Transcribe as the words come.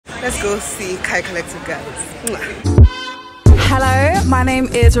Let's go see Kai Collective, guys. Hello, my name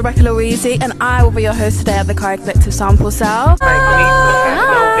is Rebecca Louise and I will be your host today at the Kai Collective sample sale.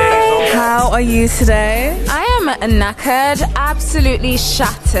 Hi. How are you today? I am knackered, absolutely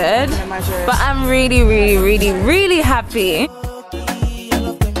shattered, but I'm really happy.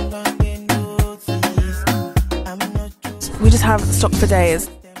 We just have stock for days.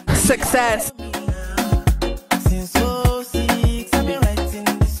 Success!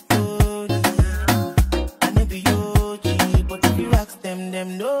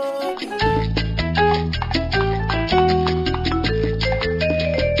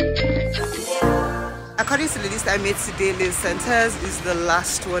 According to the list I made today, Liz Centers is the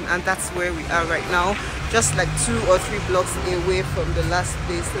last one, and that's where we are right now, just like 2 or 3 blocks away from the last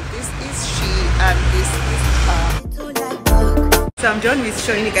place. So this is she and this is her. So I'm done with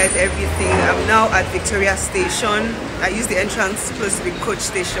showing you guys everything. I'm now at Victoria Station. I use the entrance close to the coach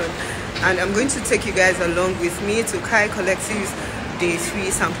station, and I'm going to take you guys along with me to Kai Collective's Day 3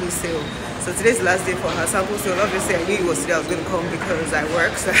 sample sale. So today's the last day for her sample sale. Obviously I knew it was today I was going to come because I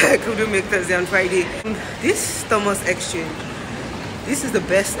work, so I couldn't make Thursday and Friday. This Thomas exchange, this is the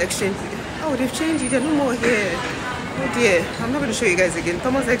best exchange. Oh, they've changed it, they're no more here. Oh dear, I'm not going to show you guys again.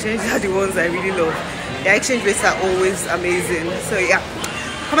 Thomas exchange are the ones I really love. The exchange rates are always amazing. So yeah,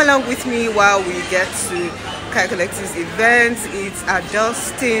 come along with me while we get to Kai Collective's event. It's at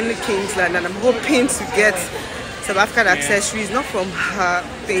Dalston, Kingsland, and I'm hoping to get some African accessories, not from her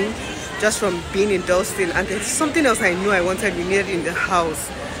thing, just from being in Dalston. And there's something else I know I wanted we needed in the house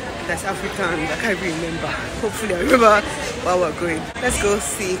that's African. I can't even remember. Hopefully I remember while we're going. Let's go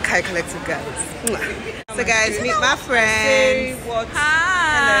see Kai Collective, guys. So guys, meet my friends.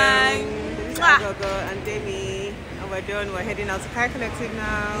 Hi. Hello. This is Agogo and Demi. And we're done. We're heading out to Kai Collective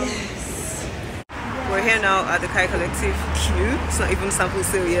now. Yes. We're here now at the Kai Collective queue. It's not even sample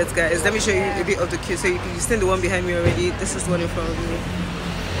sale yet, guys. Let me show you a bit of the queue. So you've seen the one behind me already. This is the one in front of me.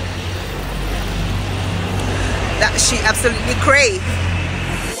 That she absolutely crave.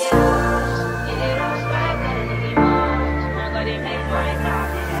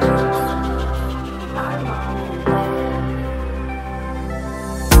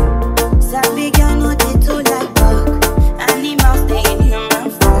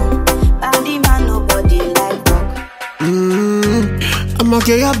 I'm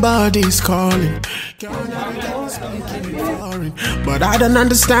okay, your body's calling. But I don't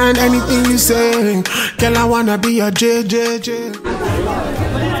understand anything you're saying. Girl, I wanna be your JJJ.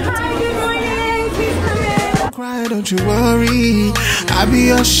 Cry, don't you worry. I'll be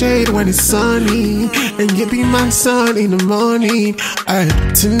your shade when it's sunny, and you be my sun in the morning.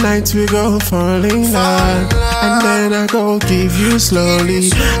 Tonight we go fall in love, and then I go give you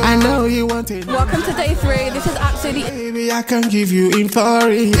slowly. I know you want it. Welcome to day 3. This is absolutely... Baby, I can give you info.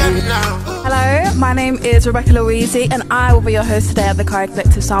 Hello, my name is Rebecca Louise and I will be your host today at the Kai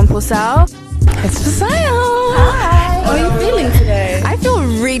Collective sample sale. It's for sale! Hi! How are you feeling today? I feel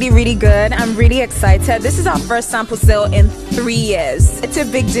really good. I'm really excited. This is our first sample sale in 3 years. It's a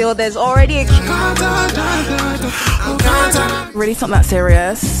big deal. There's already a Really, it's not that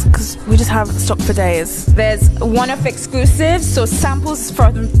serious because we just have stock for days. There's one-off exclusives, so samples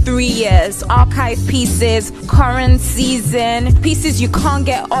from 3 years, archive pieces, current season, pieces you can't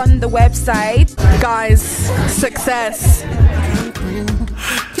get on the website. Guys, success!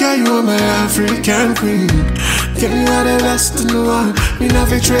 Yeah, you are my African queen. Girl, you are the best in the world. Me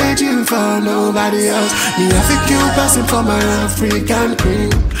never trade you for nobody else. Me have a cute person for my African queen.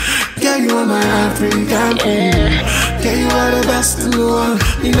 Yeah, you are my African queen. Yeah, you are the best in the world.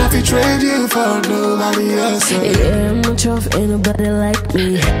 Me never trade you for nobody else. Yeah, I'm no trophy, ain't nobody like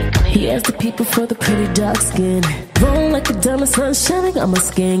me. He asked the people for the pretty dark skin. Roll like a diamond, sun shining on my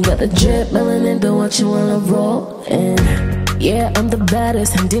skin. Got the drip, melanin, don't want you wanna roll in. Yeah, I'm the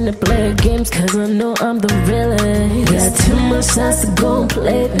baddest, and didn't play games, cause I know I'm the realest. Got too much chance to go and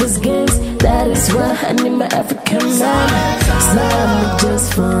play these games. That is why I need my African man. So I'ma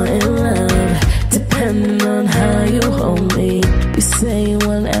just fall in love, depending on how you hold me. You say you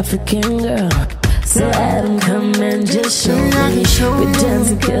want African girl, so Adam, come and just show me. We're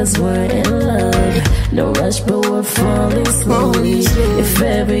dancing cause we're in love. No rush, but we're falling slowly. If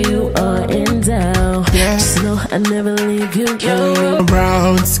ever you are in doubt, just know I never leave you.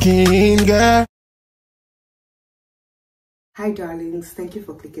 Brown skin girl. Hi darlings, thank you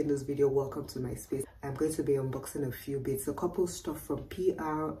for clicking this video. Welcome to my space. I'm going to be unboxing a few bits, a couple stuff from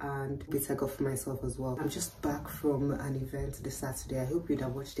PR and bits I got for myself as well. I'm just back from an event this Saturday. I hope you'd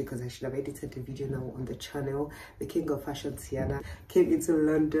have watched it because I should have edited the video now on the channel. The king of fashion, Tiana, came into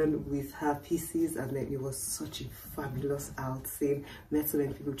London with her pieces and then it was such a fabulous outing. Met so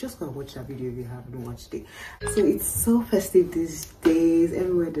many people. Just go and watch that video if you haven't watched it. So it's so festive these days,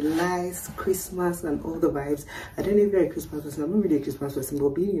 everywhere, the lights, Christmas and all the vibes. I don't know if you're a Christmas person. I'm not really a Christmas person, but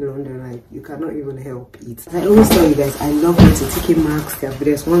being in London, like, you cannot even help it. I always tell you guys, I love going to TK Maxx.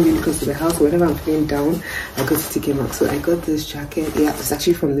 There's one really close to the house. Whenever I'm feeling down, I go to TK Maxx. So I got this jacket. Yeah, it's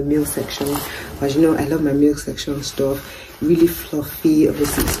actually from the male section. But you know, I love my male section stuff. Really fluffy.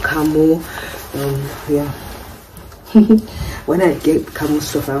 Obviously, it's camo. Yeah. When I get camo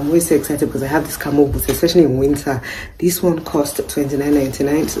stuff, I'm always so excited because I have this camo boots, especially in winter. This one cost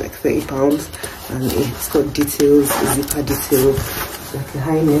 £29.99, it's like £30, and it's got details, zipper detail, like a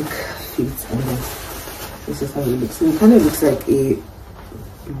high neck fit, and then this is how it looks. So it kind of looks like a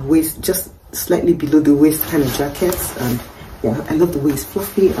waist, just slightly below the waist kind of jacket, and yeah, I love the way it's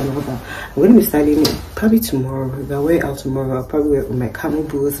fluffy and all that. I'm going to be styling it probably tomorrow. If I wear it out tomorrow, I'll probably wear it with my camo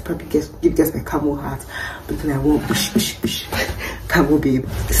boots, probably give guys my camo hat, but then I won't bish camo babe.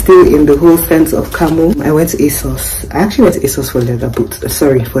 Still in the whole sense of camo, I went to ASOS. I actually went to ASOS for leather boots,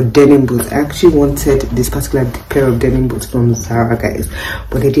 sorry, for denim boots. I actually wanted this particular pair of denim boots from Zara, guys,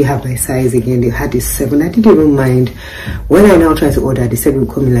 but they didn't have my size again. They had this 7. I didn't even mind. When I now tried to order, they said it would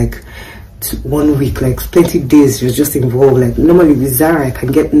come in like 1 week, like 20 days. You're just involved. Like normally with Zara, I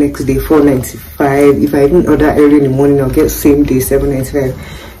can get next day £4.95. If I even order early in the morning, I'll get same day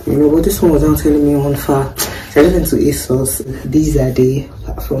 £7.95. You know, but this one was not telling me on far. So I just went to ASOS. These are the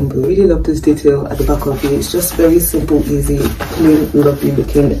platform. I really love this detail at the back of it. It's just very simple, easy, plain, lovely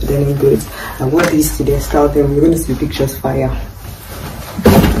looking denim goods. I wore these today. I styled them. You're going to see pictures fire.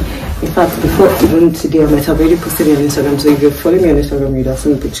 In fact, before even today, I might have already posted it on Instagram. So if you're following me on Instagram, you'd have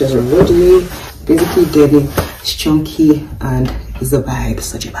seen pictures already. Basically, denim, it's chunky, and it's a vibe,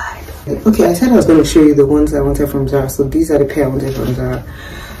 such a vibe. Okay, I said I was going to show you the ones I wanted from Zara. So these are the pair I wanted from Zara.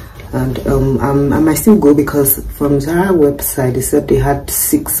 And I might still go because from Zara website, they said they had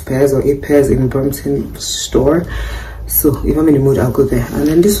 6 pairs or 8 pairs in Brampton store. So if I'm in the mood, I'll go there. And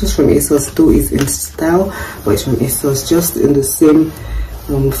then this was from ASOS, though it's in style, but it's from ASOS, just in the same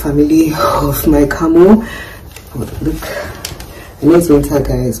family of my camo. Oh, look, I know it's winter,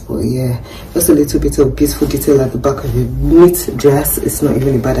 guys, but yeah, just a little bit of beautiful detail at the back of a knit dress. It's not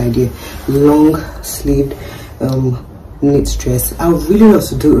even a bad idea. Long sleeved knit dress. I would really love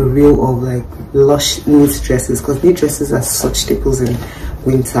to do a reel of like lush knit dresses because knit dresses are such staples in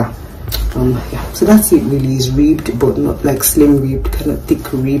winter. Yeah, so that's it. Really is ribbed, but not like slim ribbed, kind of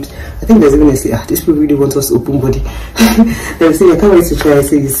thick ribbed. I think there's even a say, this people really want us open body. They'll see, I can't wait to try it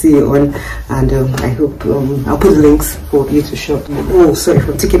so you see it on, and I hope I'll put links for you to shop. Oh, sorry,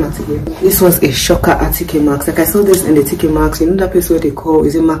 from TK Maxx again. This was a shocker at TK Maxx. Like I saw this in the TK Maxx, you know that place where they call,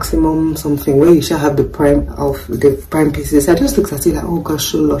 is it maximum something, where you shall have the prime of the prime pieces. I just looked at it like, oh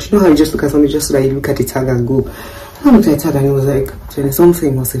gosh, so lush. You know how you just look at something just so that you look at the tag and go. I looked at it and it was like 20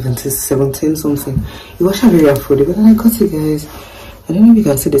 something or 17 something. It was very affordable, but then I got it, guys. I don't know if you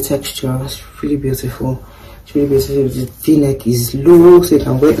can see the texture. It's really beautiful. It's really beautiful. The V-neck is low, so you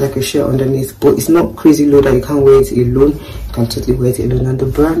can wear it like a shirt underneath, but it's not crazy low that you can't wear it alone. You can totally wear it alone. And the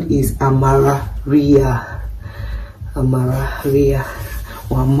brand is Amara Ria. Amara Ria.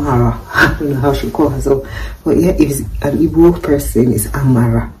 Or Amara. I don't know how she calls herself. But yeah, if it's an Igbo person, it's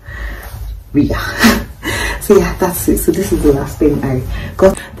Amara Ria. So yeah, that's it. So this is the last thing I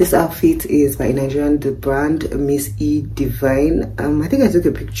got. This outfit is by Nigerian, the brand Miss E Divine. I think I took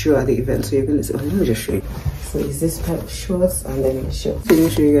a picture at the event, so you're gonna see. Oh, let me just show you. So it's this pair of shorts and then a shirt. So let me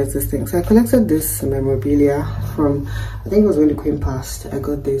show you guys this thing. So I collected this memorabilia from, I think it was when the Queen passed. I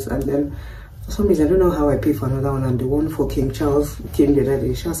got this, and then for some reason I don't know how I paid for another one, and the one for King Charles came the other day.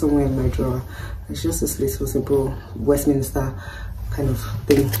 It's just somewhere in my drawer. It's just this little simple Westminster kind of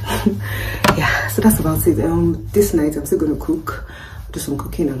thing. Yeah, so that's about it. This night I'm still gonna cook, do some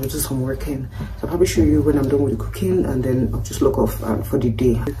cooking and I'll do some working. So I'll probably show you when I'm done with the cooking, and then I'll just log off for the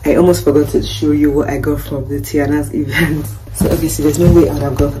day. I almost forgot to show you what I got from the Tiana's event. So obviously there's no way I'd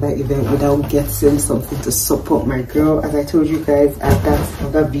have gone for that event without getting something to support my girl. As I told you guys at that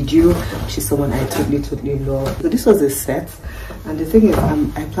other video, she's someone I totally love. So this was a set, and the thing is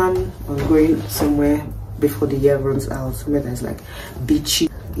I plan on going somewhere before the year runs out, somewhere that's like beachy.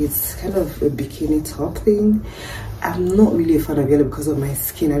 It's kind of a bikini top thing. I'm not really a fan of yellow because of my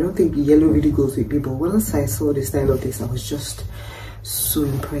skin. I don't think yellow really goes with me, but once I saw the style of this, I was just so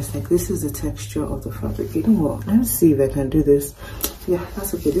impressed. Like, this is the texture of the fabric. You know what, let's see if I can do this. Yeah,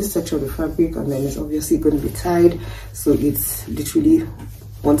 that's okay. This texture of the fabric, and then it's obviously going to be tied, so it's literally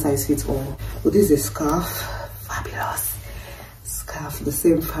one size fits all. But this is a scarf. Fabulous scarf, the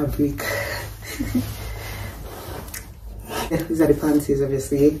same fabric. Yeah, these are the panties,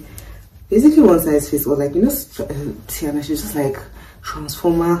 obviously. Basically one size fits all. Like, you know, Tiana, she's just like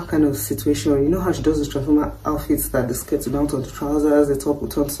transformer kind of situation. You know how she does the transformer outfits, that the skirt will down to the trousers, the top will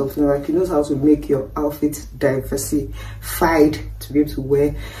turn something. Like, you know how to make your outfit diversified to be able to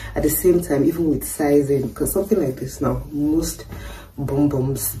wear at the same time, even with sizing. Because something like this now, most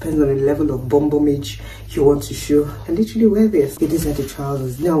bum-bums, depends on the level of bum-bumage you want to show, and literally wear this. Okay, these are the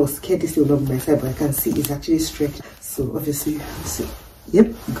trousers. Now I was scared this will not be my side, but I can see it's actually stretched. So obviously, see, yep,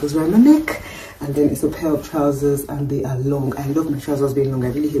 it goes around my neck. And then it's a pair of trousers, and they are long. I love my trousers being long. I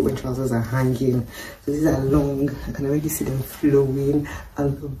really hate when trousers are hanging. So these are long. I can already see them flowing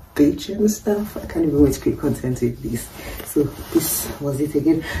and the beach and stuff. I can't even wait to create content with this. So this was it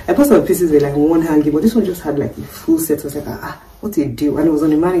again. I put some pieces with like one hanging, but this one just had like a full set. I was like, what a deal. And it was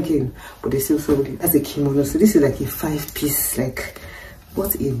on a mannequin, but they still sold it as a kimono. So this is like a 5-piece, like,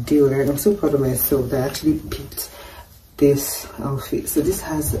 what a deal, right? I'm so proud of myself that I actually picked this outfit. So this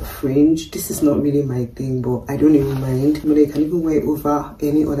has a fringe. This is not really my thing, but I don't even mind. You know, you can even wear it over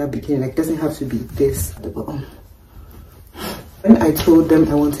any other bikini. Like, it doesn't have to be this at the bottom. When I told them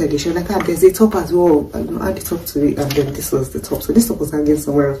I wanted this, she was like, there's a top as well. I add the top to it, and then this was the top. So this top was hanging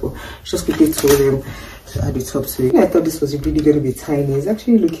somewhere else, but she just quickly told them to add the top to it. I thought this was really going to be tiny. It's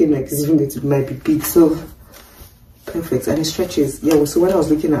actually looking like it's even going to might be big. So perfect, and it stretches. Yeah, so when I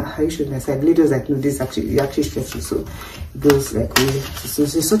was looking at how you should, I said, lady was like, no, this actually, it actually stretches, so it goes like really. So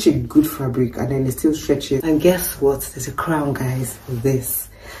it's such a good fabric, and then it still stretches. And guess what? There's a crown, guys, of this.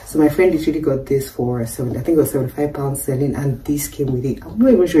 So my friend literally got this for I think it was £75 selling, and this came with it. I'm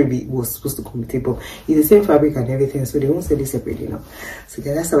not even sure if it was supposed to come with it, but it's the same fabric and everything, so they won't sell it separately now. So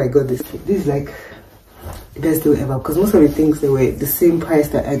yeah, that's how I got this. This is like the best deal ever, because most of the things, they were the same price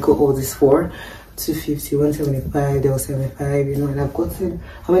that I got all this for. 250, 175, there was 75, you know, and I've gotten,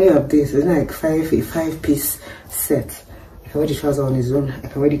 how many of this? It's like a 5-piece set. I can wear the trouser on its own, I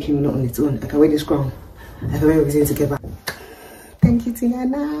can wear the kimono on its own, I can wear this crown, I can wear everything together. Thank you,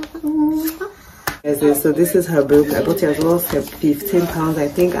 Tiana. Yes, so this is her book. I bought it as well for £15, I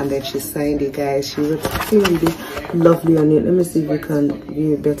think, and then she signed it, guys. She wrote something really lovely on it. Let me see if you can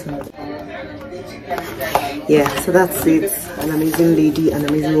view it better. Yeah, so that's it. An amazing lady, an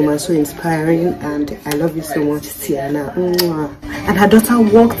amazing woman, so inspiring, and I love you so much, Tiana. And her daughter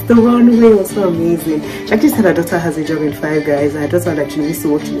walked the runway. It was so amazing. She actually said her daughter has a job in 5 Guys. Her daughter like, she needs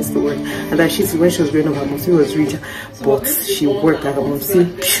to work, when she was growing up, her momsy was rich, but she worked at her momsy.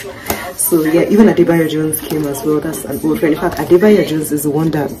 So yeah, even Adebayo Jones came as well. That's an old friend. In fact, Adebayo Jones is the one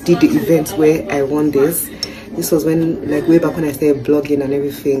that did the event where I won this. This was when, like, way back when I started blogging and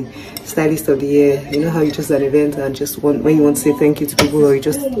everything. Stylist of the year. You know how you just an event and just want, when you want to say thank you to people, or you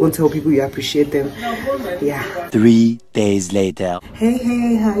just want to tell people you appreciate them. Yeah. 3 days later.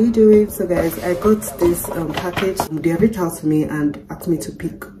 Hey, how you doing? So guys, I got this package. They reached out to me and asked me to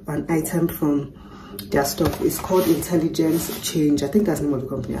pick an item from their stuff. It's called Intelligence Change. I think that's the name of the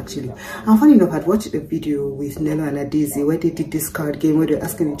company, actually. And funny enough, I'd watched a video with Nello and Adezi where they did this card game where they're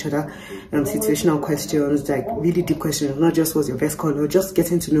asking each other situational questions, like really deep questions, not just what's your best color, just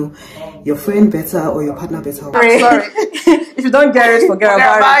getting to know your friend better or your partner better. I'm sorry. If you don't get it, forget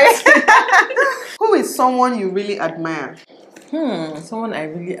about it. Who is someone you really admire? Someone I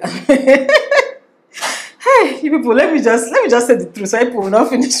really admire. Hey, you people, let me just say the truth so people will not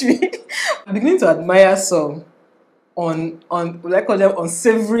finish me. I'm beginning to admire some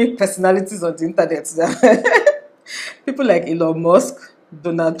unsavory personalities on the internet. People like Elon Musk,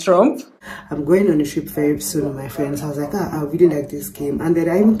 Donald Trump. I'm going on a trip very soon with my friends. I was like, I really like this game, and then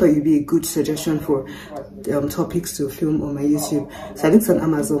I even thought you'd be a good suggestion for topics to film on my YouTube. So I looked on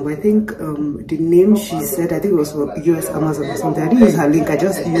Amazon, but I think the name she said, I think it was for US Amazon or something. I didn't use her link, I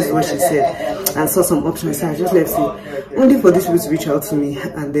just used what she said and saw some options. So I just left it only for these people to reach out to me,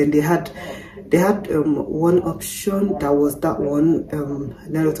 and then they had one option that was that one.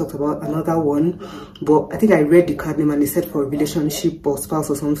 Nello talked about another one, but I think I read the card name and they said for a relationship or spouse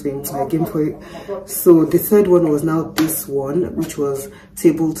or something, so I came for it. So the third one was now this one, which was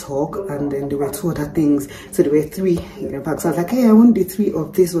table talk, and then there were 2 other things, so there were 3 in the pack. So I was like, hey, I want the 3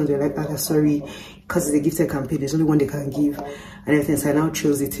 of this one. They're like, sorry, because it's a gifted campaign, there's only one they can give and everything. So I now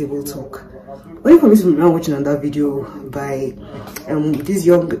chose the table talk. Only for me to be watching on that video by these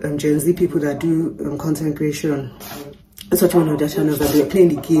young Gen Z people that do content creation. such one of their channels that they were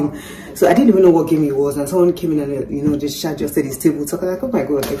playing the game. So I didn't even know what game it was, and someone came in and, you know, the chat just said it's table talk. I was like, oh my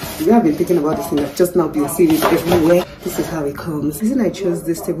god, like, we have been thinking about this thing. I've just now been seeing it everywhere. This is how it comes. The reason I chose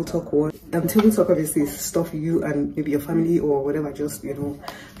this table talk one, table talk obviously is stuff you and maybe your family or whatever just, you know,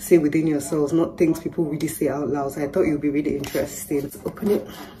 say within yourselves, not things people really say out loud. So I thought it would be really interesting. Let's open it.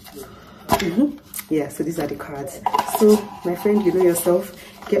 Yeah, so these are the cards. So my friend, you know yourself,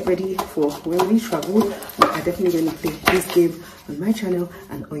 get ready for when we travel. We are definitely going to play this game on my channel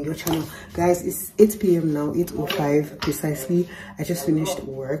and on your channel. Guys, it's 8 p.m. now, 8:05 precisely. I just finished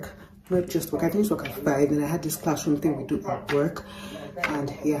work. Not just work, I finished work at 5, and I had this classroom thing we do at work.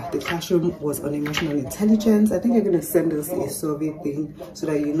 And yeah, the classroom was on emotional intelligence. I think you're going to send us a survey thing so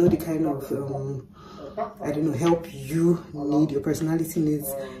that you know the kind of I don't know, help you need, your personality needs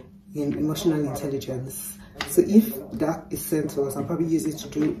in emotional intelligence. So if that is sent to us, I'll probably use it to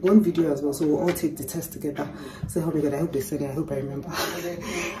do one video as well, so we'll all take the test together. So help me God, I hope they send it, I hope I remember.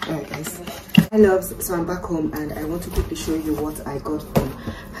 Alright guys, hi loves, so I'm back home and I want to quickly show you what I got from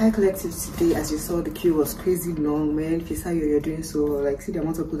High Collective today. As you saw, the queue was crazy long, man. If you saw you're doing so, like, see the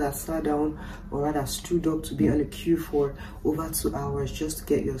amount of people that sat down or rather stood up to be on the queue for over 2 hours just to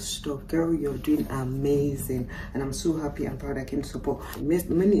get your stuff. Girl, you're doing amazing and I'm so happy and proud I came to support. The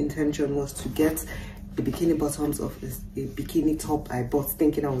main intention was to get the bikini bottoms of a bikini top I bought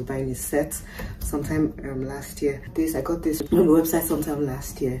thinking I was buying a set sometime last year. I got this on the website sometime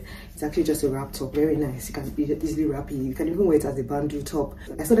last year. It's actually just a wrap top, very nice. You can easily wrap it. You can even wear it as a bandeau top.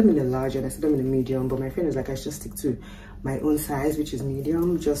 I saw them in a large and I saw them in a medium, but my friend was like, I should stick to my own size, which is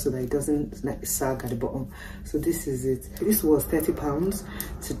medium, just so that it doesn't like sag at the bottom. So this is it. This was £30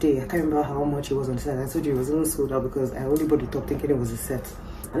 today. I can't remember how much it was on the site. I told you it was even sold out because I only bought the top thinking it was a set.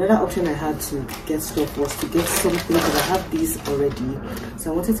 Another option I had to get stuff was to get something, because I have these already.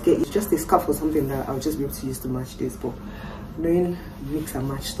 So I wanted to get just a scarf or something that I'll just be able to use to match this. But knowing mix and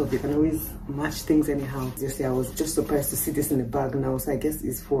match stuff, you can always match things anyhow. Just I was just surprised to see this in the bag now. So I guess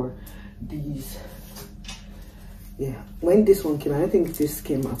it's for these. Yeah, when this one came, I don't think this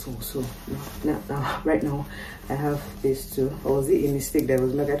came at all. So now right now I have this too. Or was it a mistake that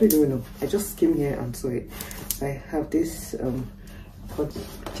was made? I don't even know. I just came here and saw it. I have this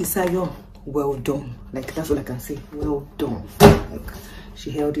Fisayo, well done. Like, that's all I can say. Well done. Like,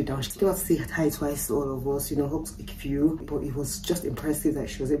 she held it down. She still had to say hi twice to all of us, you know, hugs a few, but it was just impressive that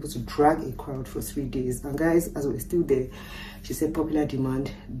she was able to drag a crowd for 3 days. And guys, as we're still there, she said popular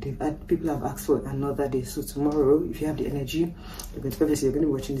demand. People have asked for another day. So tomorrow, if you have the energy, obviously you're going to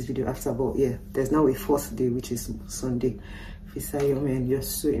be watching this video after, but yeah, there's now a 4th day, which is Sunday. Fisayo, man, you're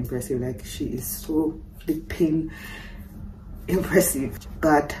so impressive. Like, she is so flipping impressive.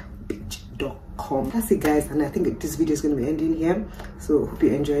 Badbitch.com. That's it guys, and I think this video is going to be ending here. So hope you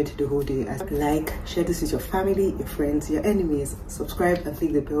enjoyed the whole day. Like, share this with your family, your friends, your enemies. Subscribe and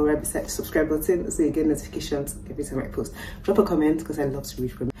click the bell right beside the subscribe button so you get notifications every time I post. Drop a comment because I love to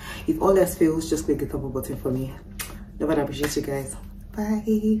read from you. If all else fails, just click the thumbs up button for me. Love and appreciate you guys.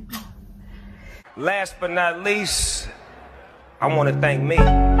 Bye. Last but not least, I want to thank me.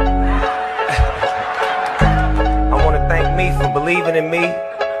 I want to thank me for believing in me.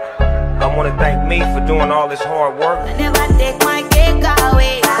 I want to thank me for doing all this hard work. I never take my cake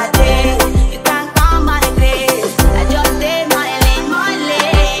away. I did.